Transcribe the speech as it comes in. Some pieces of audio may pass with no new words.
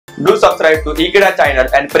Do subscribe to Ekeeda channel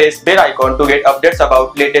and press bell icon to get updates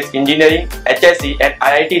about latest engineering, HSC and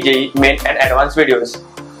IIT JEE main and advanced videos.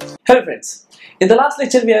 Hello friends, in the last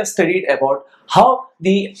lecture we have studied about how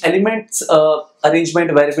the elements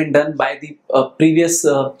arrangement were been done by the previous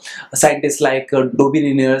scientists like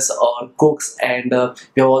Dobie or Cooks, and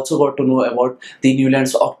we have also got to know about the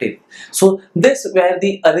Newland's octave. So this were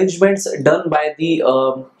the arrangements done by the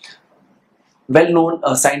well-known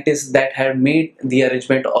scientists that had made the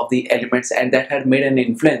arrangement of the elements and that had made an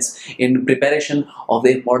influence in preparation of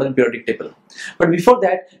the modern periodic table. But before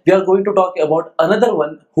that, we are going to talk about another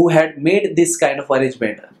one who had made this kind of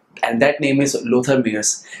arrangement, and that name is Lothar Meyer.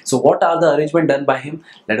 So what are the arrangement done by him?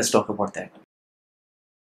 Let us talk about that.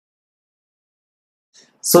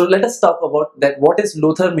 So let us talk about that. What is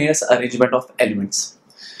Lothar Meyer's arrangement of elements?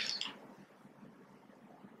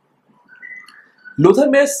 Lothar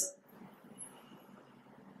Meyer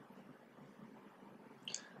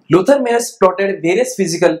plotted various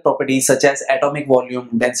physical properties such as atomic volume,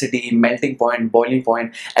 density, melting point, boiling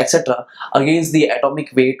point, etc. against the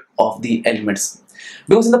atomic weight of the elements.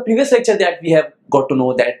 Because in the previous lecture that we have got to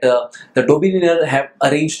know that the Dobie have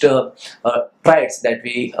arranged triads that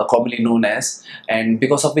we commonly known as, and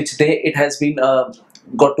because of which it has been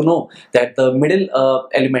got to know that the middle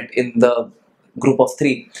element in the group of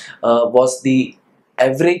three was the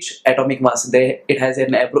average atomic mass. It has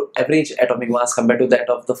an average atomic mass compared to that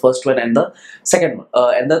of the first one and the second one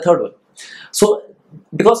and the third one. So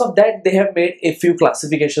because of that, they have made a few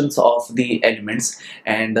classifications of the elements,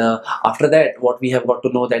 and after that what we have got to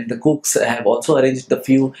know that the Cooks have also arranged the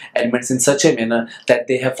few elements in such a manner that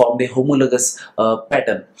they have formed a homologous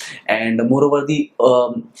pattern, and moreover the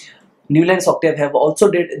Newland's octave have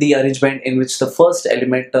also did the arrangement in which the first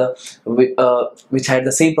element which had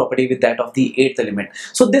the same property with that of the eighth element.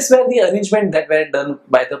 So this were the arrangement that were done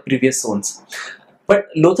by the previous zones. But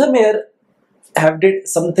Lothar Meyer have did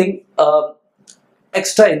something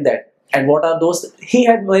extra in that, and what are those? He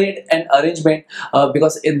had made an arrangement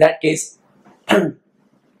because in that case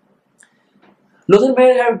Lothar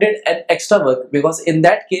Meyer have did an extra work, because in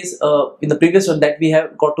that case, in the previous one that we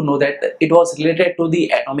have got to know that it was related to the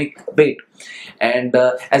atomic weight and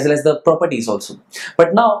as well as the properties also.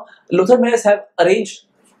 But now Lothar Meyer have arranged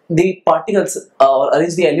the particles or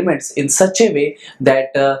arranged the elements in such a way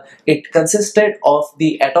that it consisted of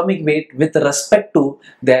the atomic weight with respect to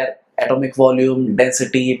their atomic volume,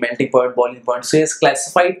 density, melting point, boiling point. So he has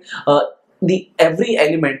classified every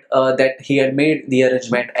element that he had made the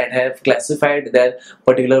arrangement and have classified their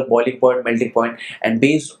particular boiling point, melting point, and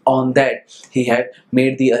based on that he had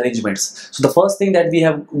made the arrangements. So the first thing that we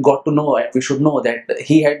have got to know, and we should know, that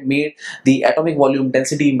he had made the atomic volume,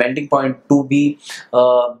 density, melting point to be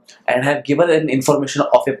and have given an information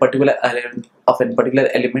of a particular element,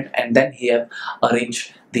 and then he have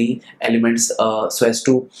arranged the elements so as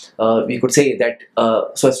to we could say that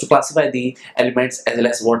so as to classify the elements as well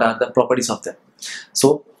as what are the properties of them.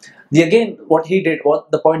 So again what he did, what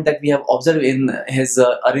the point that we have observed in his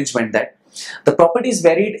arrangement, that the properties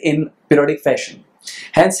varied in periodic fashion.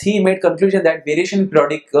 Hence he made conclusion that variation in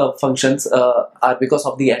periodic functions are because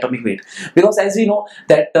of the atomic weight, because as we know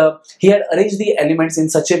that he had arranged the elements in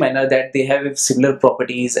such a manner that they have similar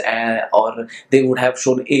properties or they would have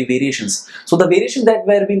shown a variations. So the variations that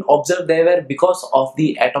were being observed, they were because of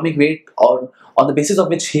the atomic weight or on the basis of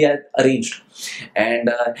which he had arranged, and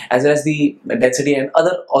as well as the density and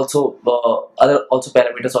other also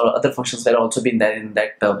parameters or other functions were also been there in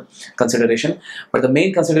that consideration. But the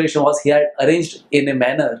main consideration was he had arranged in a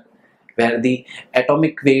manner where the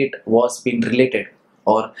atomic weight was being related,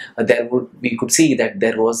 or we could see that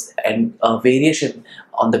there was a variation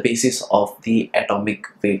on the basis of the atomic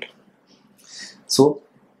weight. So,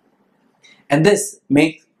 and this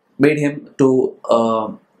made him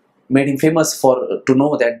famous to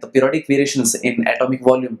know that the periodic variations in atomic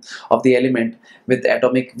volume of the element with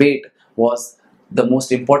atomic weight was the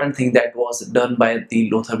most important thing that was done by the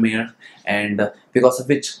Lothar Meyer, and because of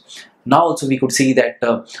which now also we could see that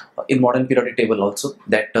in modern periodic table also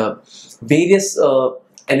that various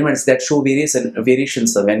elements that show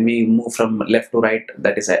variations when we move from left to right,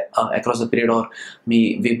 that is across the period, or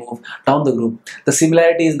we move down the group, the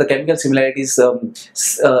similarities, the chemical similarities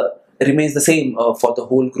remains the same for the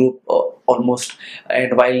whole group almost,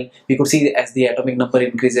 and while we could see as the atomic number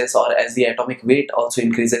increases or as the atomic weight also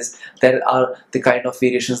increases, there are the kind of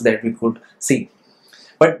variations that we could see.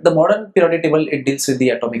 But the modern periodic table, it deals with the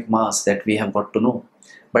atomic mass that we have got to know,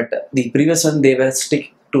 but the previous one they were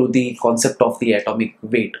stick to the concept of the atomic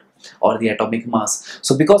weight or the atomic mass.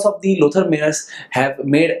 So because of the Lothar Meyer have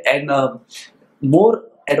made an more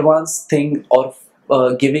advanced thing, or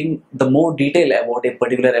giving the more detail about a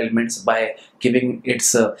particular elements by giving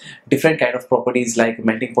its different kind of properties like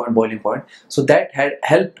melting point, boiling point. So that had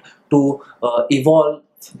helped to evolve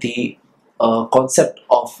the concept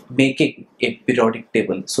of making a periodic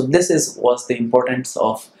table. So this was the importance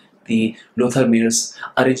of the Lothar Meyer's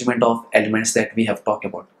arrangement of elements that we have talked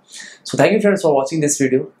about. So thank you friends for watching this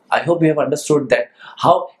video. I hope you have understood that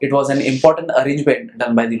how it was an important arrangement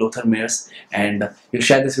done by the Lothar Meyers, and you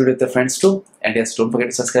share this video with your friends too. And yes, don't forget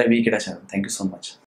to subscribe to Ekeeda channel. Thank you so much.